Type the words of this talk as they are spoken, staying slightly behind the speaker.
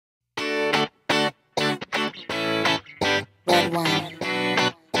one.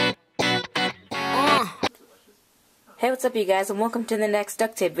 Hey, what's up you guys, and welcome to the next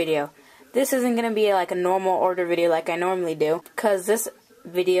duct tape video. This isn't going to be like a normal order video like I normally do, because this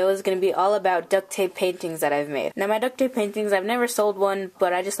video is going to be all about duct tape paintings that I've made. Now my duct tape paintings, I've never sold one,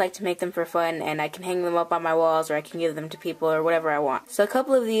 but I just like to make them for fun, and I can hang them up on my walls, or I can give them to people, or whatever I want. So a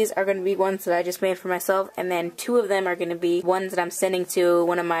couple of these are going to be ones that I just made for myself, and then two of them are going to be ones that I'm sending to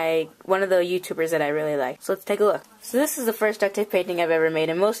one of the YouTubers that I really like. So let's take a look. So this is the first duct tape painting I've ever made,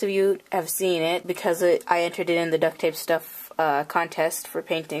 and most of you have seen it because I entered it in the duct tape stuff contest for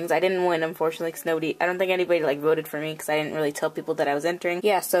paintings. I didn't win, unfortunately, because I don't think anybody voted for me, because I didn't really tell people that I was entering.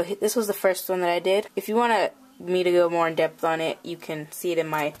 Yeah, so this was the first one that I did. If you want me to go more in depth on it, you can see it in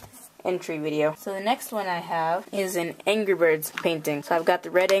my entry video. So the next one I have is an Angry Birds painting. So I've got the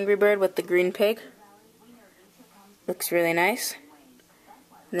red Angry Bird with the green pig. Looks really nice.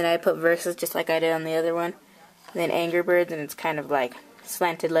 And then I put verses just like I did on the other one. And then Angry Birds, and it's kind of like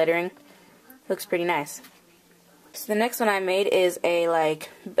slanted lettering. Looks pretty nice. So the next one I made is a, I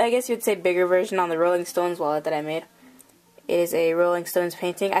guess you would say bigger version on the Rolling Stones wallet that I made. It is a Rolling Stones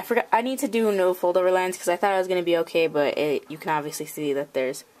painting. I need to do no fold-over lines because I thought it was going to be okay, but you can obviously see that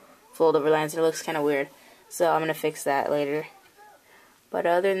there's fold-over lines and it looks kind of weird. So I'm going to fix that later. But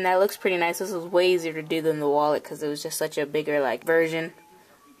other than that, it looks pretty nice. This was way easier to do than the wallet because it was just such a bigger version.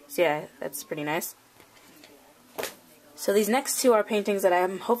 So yeah, that's pretty nice. So these next two are paintings that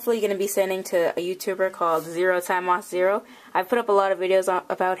I'm hopefully going to be sending to a YouTuber called Zero. I've put up a lot of videos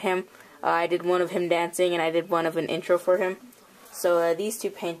about him. I did one of him dancing, and I did one of an intro for him. So these two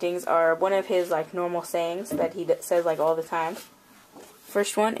paintings are one of his normal sayings that he says all the time.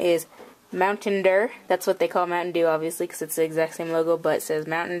 First one is Mountain Dur. That's what they call Mountain Dew, obviously, because it's the exact same logo, but it says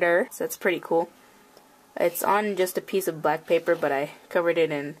Mountain Dur, so that's pretty cool. It's on just a piece of black paper, but I covered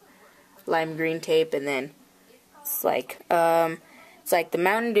it in lime green tape, and then it's like the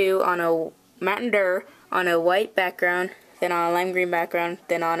Mountain Dur on a white background, then on a lime green background,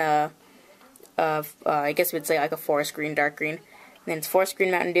 then on a I guess you would say like a forest green, dark green. And then it's forest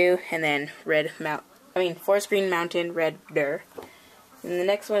green Mountain Dew, and then forest green mountain, red Dur. And the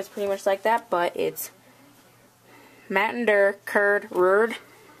next one is pretty much like that, but it's Mountain Dur curd rurd.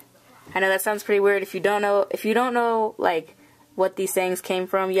 I know that sounds pretty weird. If you don't know what these sayings came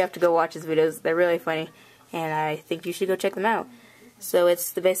from, you have to go watch his videos. They're really funny, and I think you should go check them out. So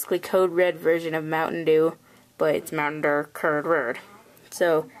it's the basically code red version of Mountain Dew, but it's Mountain Dur curd rurd.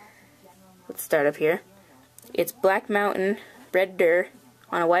 So let's start up here. It's Black Mountain Red Dur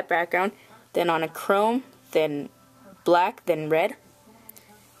on a white background, then on a chrome, then black, then red.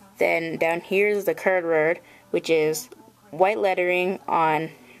 Then down here is the curd rurd, which is white lettering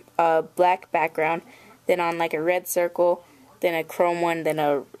on a black background, then on a red circle, then a chrome one, then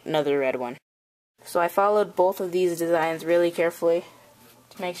another red one. So I followed both of these designs really carefully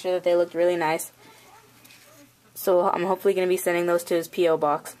to make sure that they looked really nice. So I'm hopefully going to be sending those to his P.O.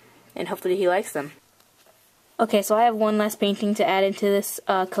 box, and hopefully he likes them. Okay, so I have one last painting to add into this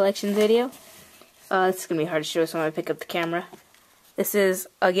collection video. This is going to be hard to show, so I'm going to pick up the camera. This is,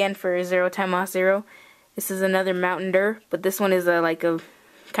 again, for Zero. This is another Mountain Dur, but this one is a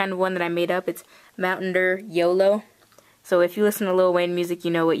kind of one that I made up. It's Mountain Dur YOLO. So if you listen to Lil Wayne music, you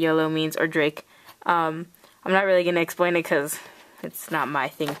know what YOLO means, or Drake. I'm not really going to explain it because it's not my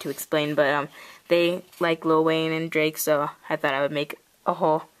thing to explain, but they like Lil Wayne and Drake, so I thought I would make a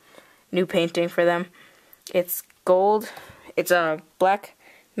whole new painting for them. It's gold. It's a black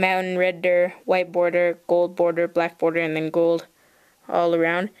mountain, red Dur, white border, gold border, black border, and then gold all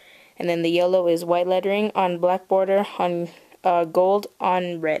around. And then the yellow is white lettering on black border, on gold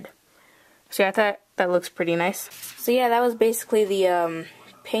on red. So I thought that looks pretty nice. So yeah, that was basically the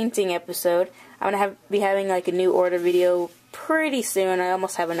painting episode. I'm gonna be having a new order video pretty soon. I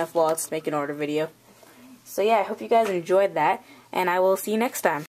almost have enough wallets to make an order video. So yeah, I hope you guys enjoyed that, and I will see you next time.